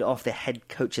huge load off the head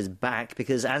coach's back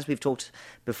because, as we've talked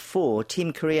before,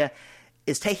 Team Korea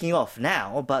is taking off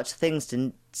now, but things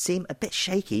didn't seem a bit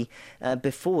shaky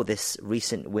before this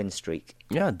recent win streak.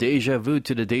 Yeah, deja vu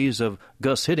to the days of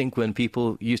Gus Hiddink when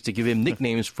people used to give him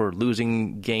nicknames for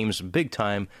losing games big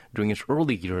time during his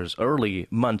early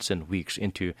months and weeks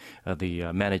into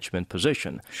the management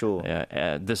position. Sure.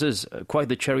 This is quite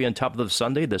the cherry on top of the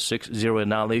sundae, the 6-0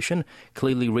 annihilation,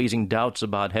 clearly raising doubts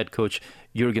about head coach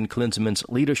Jurgen Klinsmann's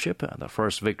leadership. The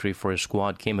first victory for his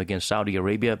squad came against Saudi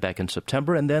Arabia back in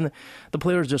September, and then the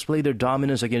players displayed their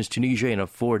dominance against Tunisia in a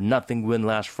 4-0 win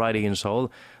last Friday in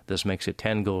Seoul. This makes it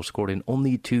 10 goals scored in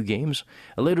only 2 games.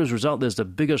 A latest result is the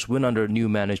biggest win under new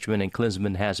management, and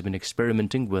Klinsmann has been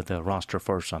experimenting with the roster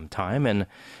for some time, and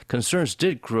concerns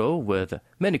did grow with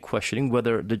many questioning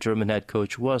whether the German head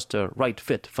coach was the right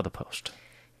fit for the post.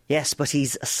 Yes, but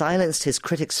he's silenced his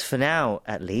critics for now,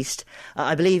 at least.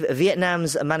 I believe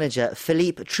Vietnam's manager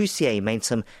Philippe Troussier made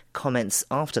some comments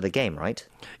after the game, right?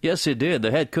 Yes, he did.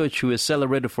 The head coach, who is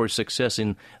celebrated for his success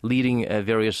in leading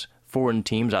various foreign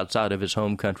teams outside of his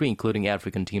home country, including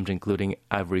African teams, including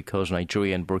Ivory Coast,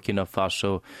 Nigeria, and Burkina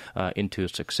Faso, into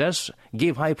success,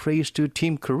 gave high praise to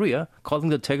Team Korea, calling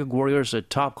the Taeguk Warriors a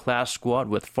top-class squad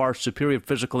with far superior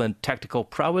physical and tactical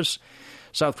prowess.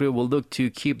 South Korea will look to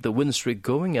keep the win streak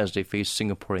going as they face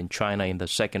Singapore and China in the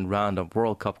second round of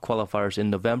World Cup qualifiers in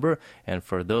November. And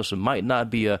for those who might not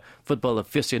be a football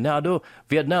aficionado,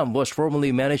 Vietnam was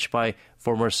formerly managed by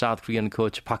former South Korean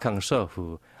coach Park Hang-seo,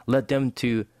 who led them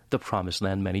to the promised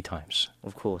land many times.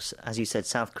 Of course. As you said,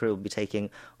 South Korea will be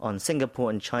taking on Singapore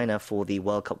and China for the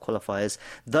World Cup qualifiers.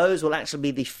 Those will actually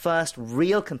be the first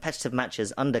real competitive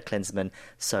matches under Klinsmann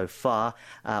so far.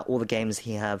 All the games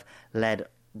he have led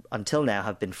until now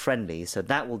have been friendly, so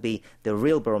that will be the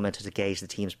real barometer to gauge the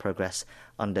team's progress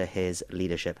under his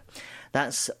leadership.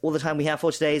 That's all the time we have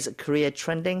for today's Korea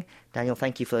Trending. Daniel,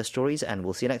 thank you for those stories, and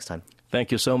we'll see you next time.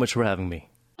 Thank you so much for having me.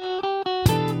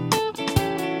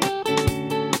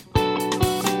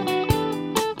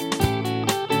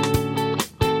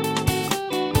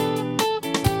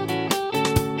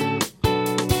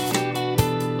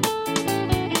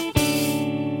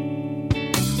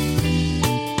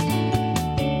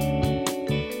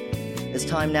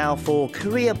 Time now for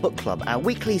Korea Book Club, our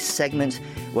weekly segment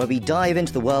where we dive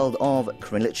into the world of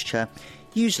Korean literature,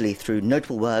 usually through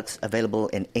notable works available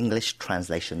in English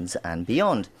translations and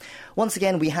beyond. Once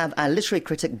again, we have our literary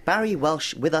critic Barry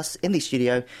Welsh with us in the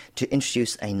studio to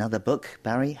introduce another book.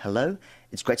 Barry, hello.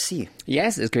 It's great to see you.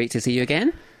 Yes, it's great to see you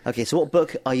again. Okay, so what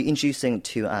book are you introducing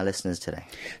to our listeners today?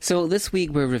 So this week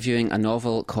we're reviewing a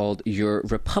novel called Your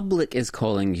Republic is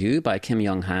Calling You by Kim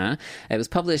Young-ha. It was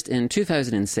published in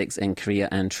 2006 in Korea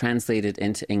and translated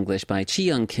into English by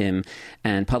Chi-young Kim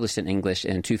and published in English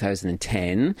in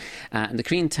 2010. And the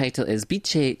Korean title is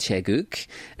Biche Cheguk.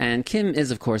 And Kim is,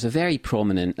 of course, a very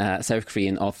prominent South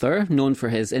Korean author, known for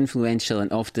his influential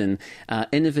and often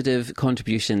innovative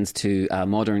contributions to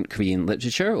modern Korean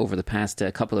literature over the past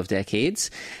couple of decades.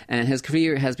 And his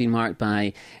career has been marked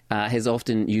by his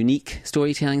often unique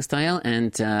storytelling style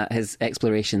and his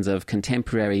explorations of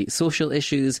contemporary social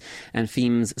issues and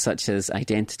themes such as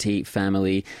identity,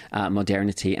 family,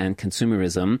 modernity and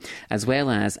consumerism, as well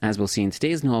as we'll see in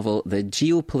today's novel, the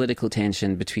geopolitical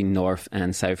tension between North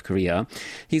and South Korea.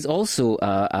 He's also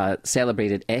a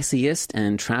celebrated essayist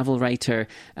and travel writer,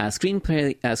 a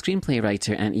screenplay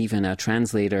writer, and even a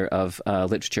translator of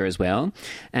literature as well.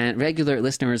 And regular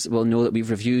listeners will know that we've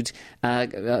reviewed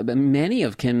many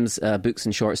of Kim's books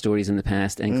and short stories in the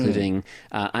past, including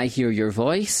I Hear Your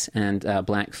Voice and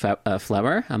Black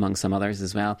Flower, among some others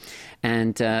as well.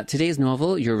 And today's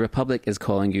novel, Your Republic is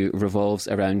Calling You, revolves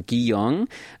around Gi-young,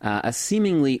 a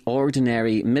seemingly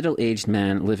ordinary middle-aged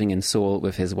man living in Seoul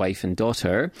with his wife and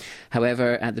daughter.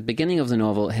 However, at the beginning of the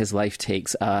novel, his life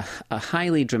takes a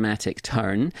highly dramatic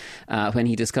turn when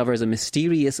he discovers a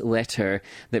mysterious letter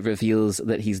that reveals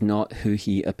that he's not who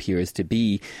he appears to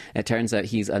be. It turns out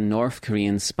he's a North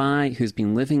Korean spy who's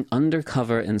been living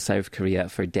undercover in South Korea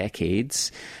for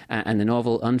decades. And the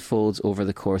novel unfolds over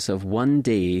the course of one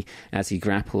day as he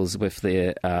grapples with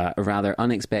the rather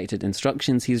unexpected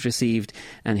instructions he's received,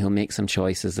 and he'll make some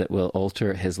choices that will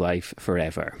alter his life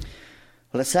forever.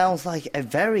 Well, it sounds like a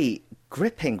very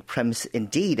gripping premise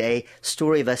indeed, a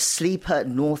story of a sleeper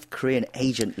North Korean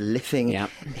agent living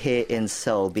here in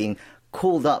Seoul, being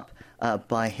called up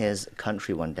by his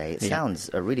country one day. It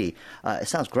sounds it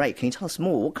sounds great. Can you tell us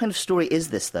more? What kind of story is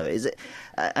this, though? Is it?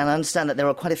 And I understand that there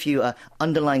are quite a few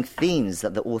underlying themes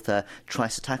that the author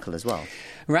tries to tackle as well.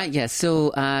 Right, yes.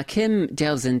 So Kim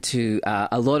delves into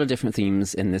a lot of different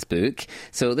themes in this book.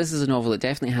 So this is a novel that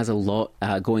definitely has a lot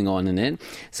going on in it.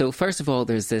 So first of all,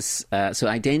 there's this, so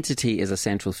identity is a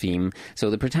central theme. So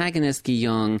the protagonist,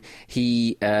 Gi-young,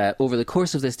 he, over the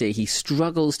course of this day, he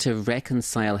struggles to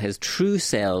reconcile his true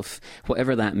self,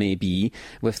 whatever that may be,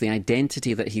 with the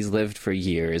identity that he's lived for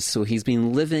years. So he's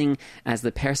been living as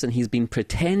the person he's been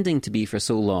pretending to be for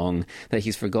so long that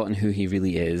he's forgotten who he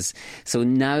really is. So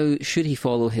now, should he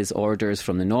follow his orders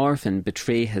from the north and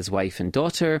betray his wife and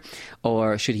daughter,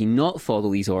 or should he not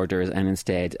follow these orders and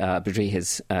instead betray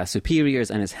his superiors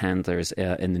and his handlers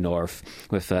in the north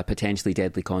with potentially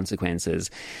deadly consequences?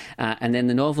 And then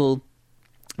the novel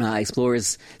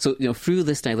explores, so through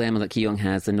this dilemma that Ki-young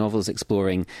has, the novel is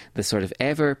exploring the sort of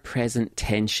ever-present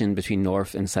tension between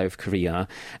North and South Korea,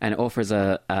 and it offers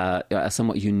a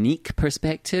somewhat unique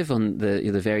perspective on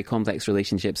the very complex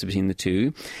relationships between the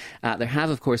two. There have,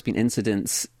 of course, been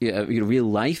incidents,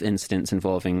 real-life incidents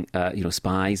involving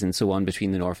spies and so on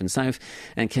between the North and South,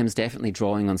 and Kim's definitely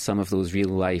drawing on some of those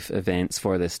real-life events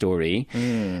for this story.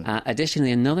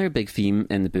 Additionally, another big theme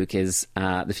in the book is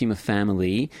the theme of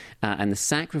family and the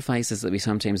sacrifices that we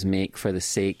sometimes make for the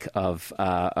sake of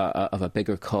a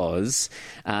bigger cause.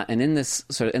 And in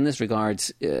this regard,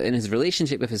 in his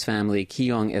relationship with his family,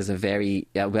 Ki-young is a very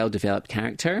well-developed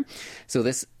character. So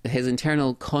his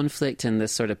internal conflict and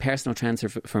this sort of personal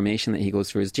transformation that he goes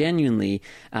through is genuinely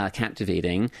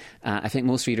captivating. I think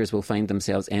most readers will find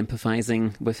themselves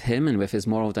empathizing with him and with his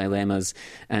moral dilemmas,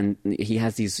 and he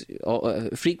has these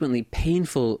frequently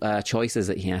painful choices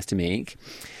that he has to make.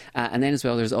 And then as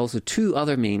well, there's also two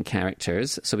other main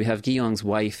characters. So we have Gi-young's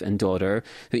wife and daughter,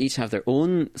 who each have their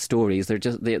own stories.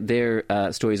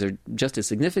 Their stories are just as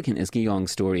significant as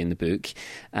Gi-young's story in the book.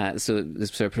 So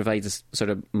this sort of provides a sort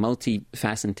of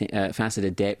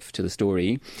multi-faceted depth to the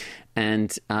story.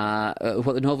 And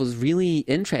what the novel is really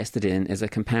interested in is a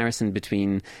comparison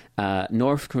between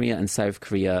North Korea and South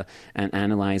Korea, and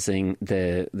analysing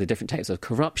the different types of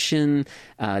corruption,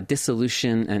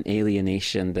 dissolution and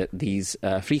alienation that these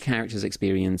three characters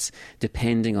experience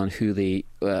depending on who they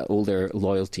owe their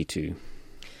loyalty to.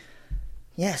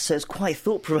 Yes, so it's quite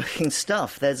thought-provoking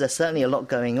stuff. There's certainly a lot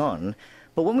going on.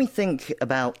 But when we think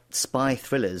about spy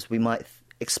thrillers, we might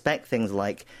expect things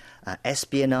like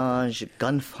espionage,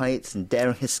 gunfights, and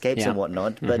daring escapes and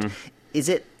whatnot. But is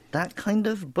it that kind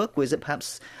of book, or is it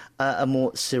perhaps a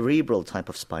more cerebral type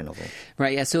of spy novel?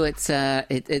 Right, yeah, so it's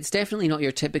definitely not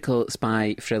your typical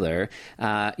spy thriller.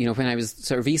 When I was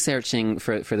sort of researching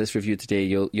for this review today,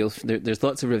 there's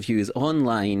lots of reviews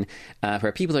online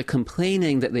where people are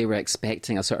complaining that they were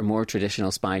expecting a sort of more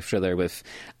traditional spy thriller with,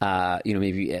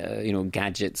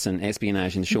 gadgets and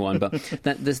espionage and so on, but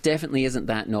this definitely isn't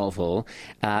that novel.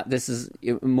 This is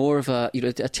more of a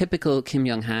typical Kim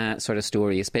Young-ha sort of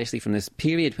story, especially from this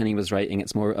period when he was writing.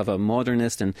 It's more of a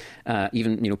modernist and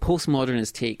even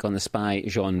postmodernist take on the spy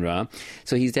genre.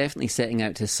 So he's definitely setting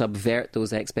out to subvert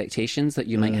those expectations that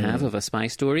you might have of a spy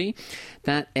story.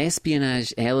 That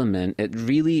espionage element, it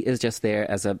really is just there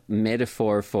as a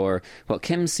metaphor for what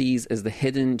Kim sees as the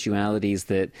hidden dualities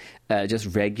that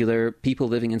just regular people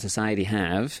living in society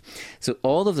have. So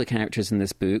all of the characters in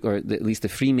this book, or at least the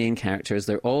three main characters,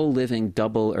 they're all living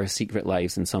double or secret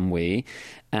lives in some way.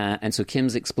 And so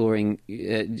Kim's exploring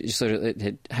sort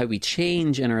of how we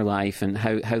change in our life and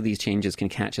how these changes can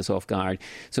catch us off guard.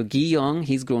 So Gi-young,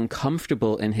 he's grown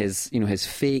comfortable in his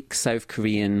fake South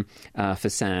Korean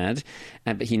facade,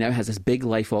 but he now has this big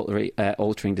life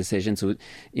altering decision. So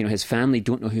his family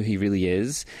don't know who he really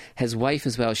is. His wife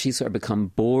as well, she's sort of become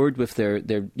bored with their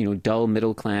dull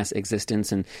middle class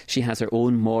existence, and she has her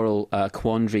own moral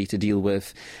quandary to deal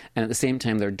with. And at the same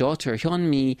time, their daughter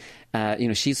Hyun-mi,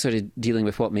 she's sort of dealing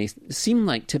with what may seem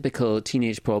like typical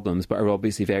teenage problems, but are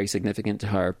obviously very significant to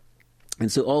her.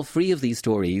 And so all three of these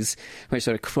stories, which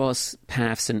sort of cross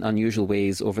paths in unusual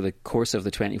ways over the course of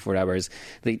the 24 hours,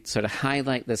 they sort of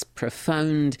highlight this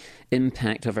profound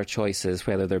impact of our choices,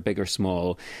 whether they're big or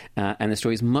small. And the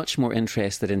story is much more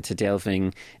interested into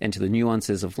delving into the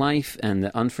nuances of life and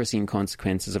the unforeseen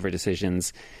consequences of our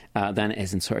decisions than it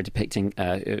is in sort of depicting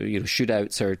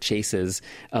shootouts or chases,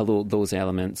 although those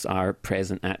elements are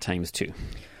present at times too.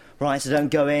 Right, so don't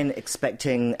go in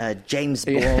expecting James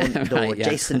Bond or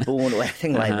Jason Bourne or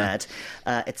anything like that.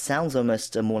 It sounds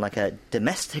almost more like a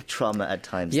domestic drama at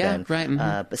times then. Right.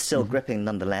 But still gripping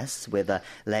nonetheless, with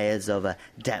layers of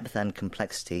depth and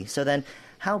complexity. So then,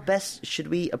 how best should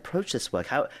we approach this work?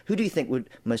 Who do you think would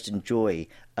most enjoy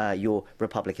Your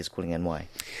Republic is Calling NY?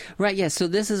 Right, yes. So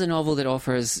this is a novel that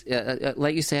offers,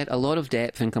 like you said, a lot of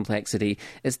depth and complexity.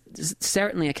 It's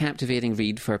certainly a captivating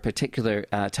read for a particular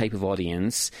type of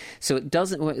audience. So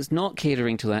it's not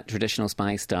catering to that traditional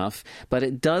spy stuff, but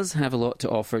it does have a lot to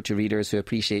offer to readers who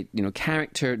appreciate,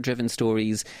 character-driven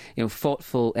stories,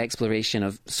 thoughtful exploration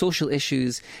of social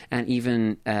issues, and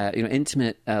even,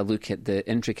 intimate look at the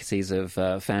intricacies of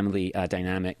family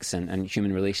dynamics and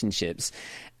human relationships.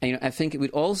 And, I think it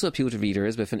would also appeal to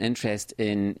readers with an interest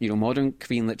in, modern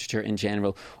Korean literature in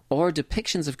general, or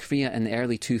depictions of Korea in the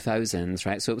early 2000s,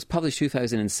 right? So it was published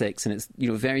 2006, and it's,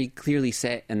 very clearly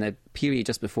set in the period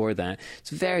just before that.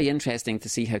 It's very interesting to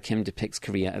see how Kim depicts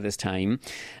Korea at this time.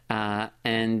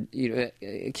 And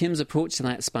Kim's approach to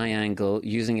that spy angle,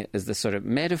 using it as this sort of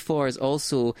metaphor, is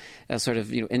also a sort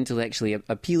of intellectually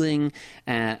appealing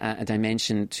a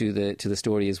dimension to the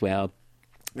story as well.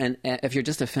 And if you're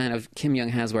just a fan of Kim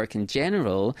Young-ha's work in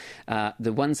general,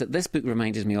 the ones that this book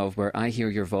reminded me of were I Hear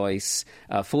Your Voice,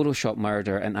 Photoshop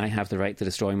Murder, and I Have the Right to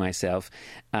Destroy Myself.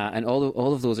 And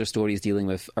all of those are stories dealing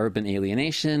with urban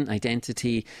alienation,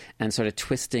 identity, and sort of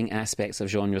twisting aspects of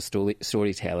genre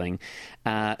storytelling.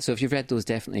 So if you've read those,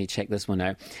 definitely check this one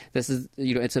out. This is,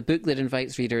 it's a book that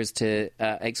invites readers to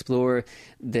explore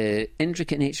the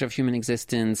intricate nature of human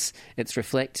existence. It's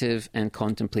reflective and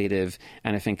contemplative,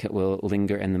 and I think it will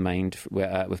linger in the mind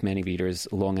with many readers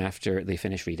long after they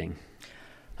finish reading.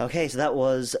 Okay, so that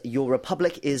was Your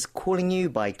Republic is Calling You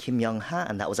by Kim Young-ha,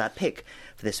 and that was our pick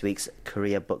for this week's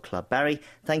Korea Book Club. Barry,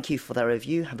 thank you for that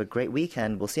review. Have a great week,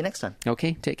 and we'll see you next time.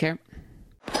 Okay, take care.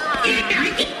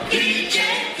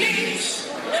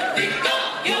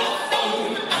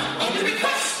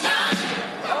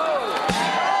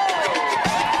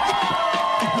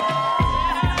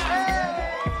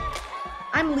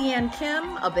 I'm Leanne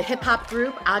Kim of the hip-hop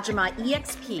group Ajima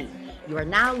EXP. You are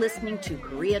now listening to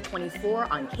Korea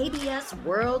 24 on KBS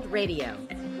World Radio.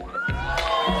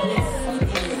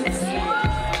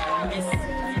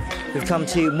 We've come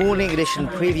to Morning Edition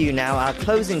Preview now, our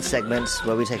closing segment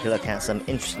where we take a look at some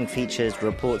interesting features,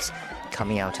 reports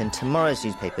coming out in tomorrow's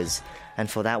newspapers. And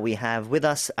for that we have with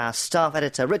us our staff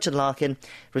editor, Richard Larkin.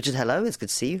 Richard, hello, it's good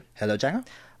to see you. Hello, Janga.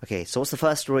 Okay, so what's the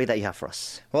first story that you have for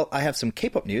us? Well, I have some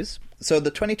K-pop news. So the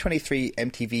 2023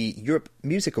 MTV Europe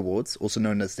Music Awards, also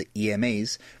known as the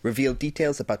EMAs, revealed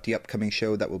details about the upcoming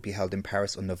show that will be held in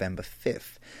Paris on November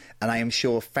 5th. And I am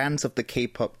sure fans of the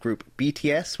K-pop group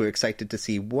BTS were excited to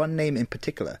see one name in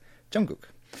particular, Jungkook.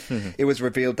 It was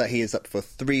revealed that he is up for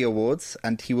 3 awards,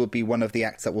 and he will be one of the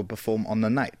acts that will perform on the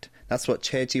night. That's what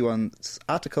Choi Ji-won's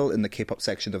article in the K-pop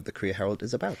section of the Korea Herald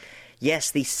is about.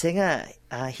 Yes, the singer,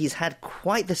 he's had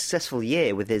quite the successful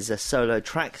year with his solo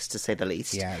tracks, to say the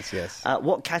least. Yes.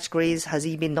 What categories has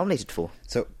he been nominated for?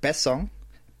 So, Best Song,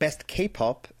 Best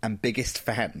K-pop, and Biggest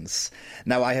Fans.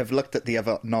 Now, I have looked at the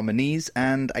other nominees,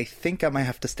 and I think I might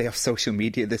have to stay off social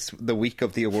media the week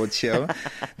of the awards show.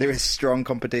 There is strong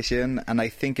competition, and I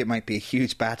think it might be a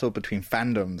huge battle between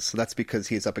fandoms. So that's because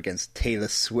he is up against Taylor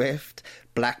Swift,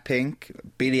 Blackpink,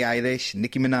 Billie Eilish,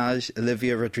 Nicki Minaj,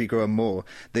 Olivia Rodrigo, and more.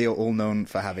 They are all known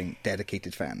for having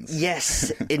dedicated fans.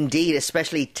 Yes, indeed,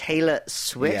 especially Taylor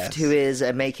Swift, who is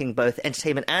making both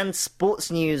entertainment and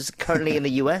sports news currently in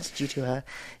the US due to her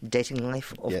dating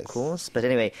life, of course. But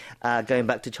anyway, going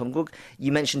back to Jungkook,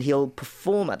 you mentioned he'll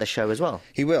perform at the show as well.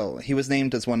 He will. He was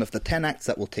named as one of the 10 acts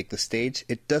that will take the stage.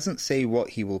 It doesn't say what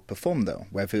he will perform, though,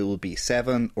 whether it will be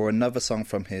 7 or another song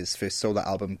from his first solo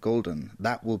album, Golden.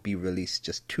 That will be released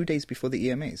just 2 days before the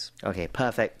EMAs. Okay,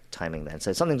 perfect timing then.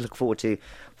 So something to look forward to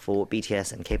for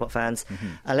BTS and K-pop fans.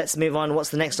 Let's move on.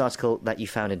 What's the next article that you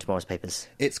found in tomorrow's papers?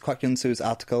 It's Kwak Yun-soo's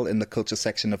article in the culture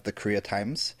section of the Korea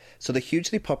Times. So the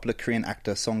hugely popular Korean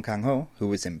actor Song Kang-ho, who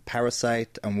was in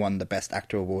Parasite and won the Best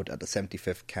Actor Award at the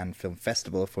 75th Cannes Film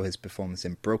Festival for his performance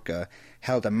in Broker,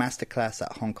 held a masterclass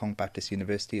at Hong Kong Baptist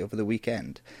University over the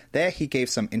weekend. There he gave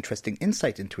some interesting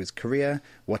insight into his career,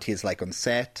 what he is like on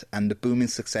set, and the booming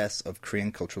success of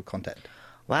Korean cultural content.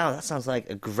 Wow, that sounds like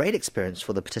a great experience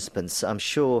for the participants. I'm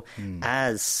sure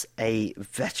as a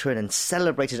veteran and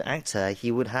celebrated actor,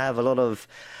 he would have a lot of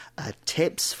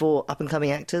tips for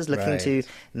up-and-coming actors looking to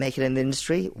make it in the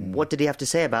industry. What did he have to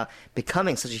say about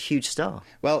becoming such a huge star?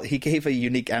 Well, he gave a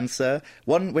unique answer,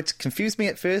 one which confused me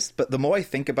at first, but the more I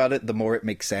think about it, the more it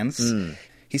makes sense.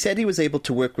 He said he was able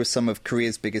to work with some of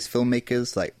Korea's biggest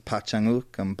filmmakers like Park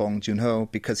Chan-wook and Bong Joon-ho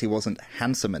because he wasn't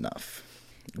handsome enough.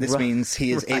 This means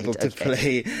he is able to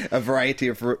play a variety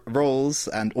of roles,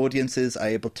 and audiences are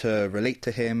able to relate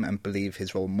to him and believe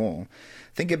his role more.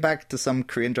 Thinking back to some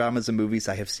Korean dramas and movies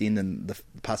I have seen in the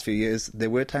past few years, there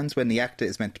were times when the actor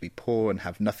is meant to be poor and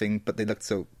have nothing, but they looked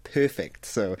so perfect,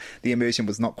 so the immersion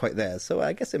was not quite there. So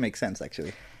I guess it makes sense,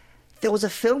 actually. There was a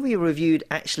film we reviewed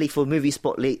actually for Movie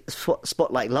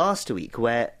Spotlight last week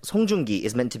where Song Joong-ki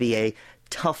is meant to be a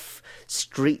tough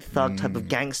street thug type of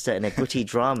gangster in a gritty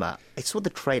drama. I saw the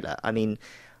trailer. I mean,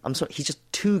 I'm sorry, he's just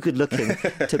too good looking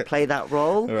to play that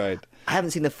role. Right. I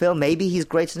haven't seen the film. Maybe he's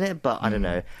great in it, but I don't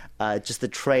know. Just the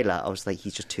trailer, I was like,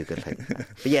 he's just too good.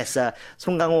 But yes,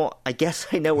 Song Kang-ho, I guess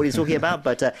I know what he's talking about,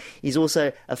 but he's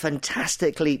also a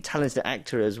fantastically talented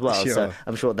actor as well, so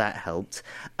I'm sure that helped.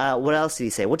 What else did he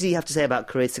say? What did he have to say about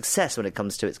Korea's success when it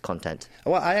comes to its content?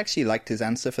 Well, I actually liked his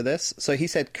answer for this. So he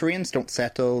said Koreans don't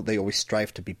settle, they always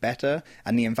strive to be better,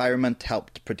 and the environment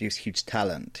helped produce huge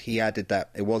talent. He added that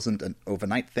it wasn't an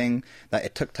overnight thing, that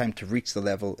it took time to reach the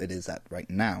level it is at right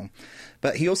now.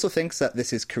 But he also thinks that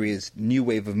this is Korea's new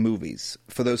wave of movies.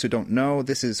 For those who don't know,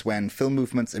 this is when film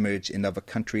movements emerge in other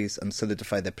countries and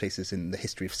solidify their places in the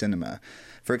history of cinema.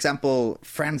 For example,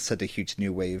 France had a huge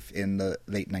new wave in the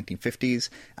late 1950s,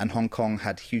 and Hong Kong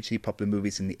had hugely popular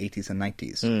movies in the 80s and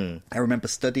 90s. I remember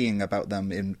studying about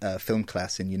them in film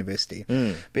class in university.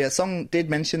 But yeah, Song did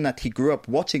mention that he grew up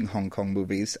watching Hong Kong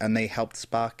movies, and they helped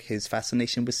spark his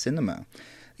fascination with cinema.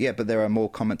 Yeah, but there are more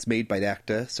comments made by the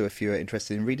actor, so if you're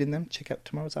interested in reading them, check out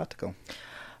tomorrow's article.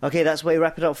 Okay, that's where we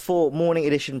wrap it up for Morning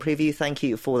Edition Preview. Thank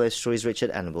you for those stories,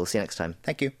 Richard, and we'll see you next time.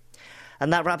 Thank you.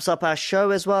 And that wraps up our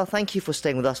show as well. Thank you for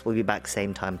staying with us. We'll be back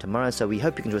same time tomorrow, so we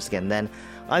hope you can join us again then.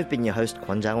 I've been your host,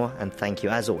 Kwon Jang-wo, and thank you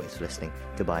as always for listening.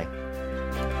 Goodbye.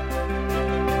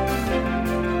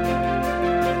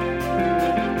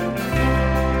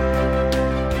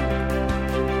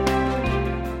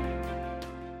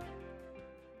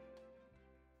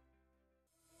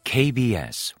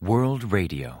 KBS World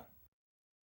Radio.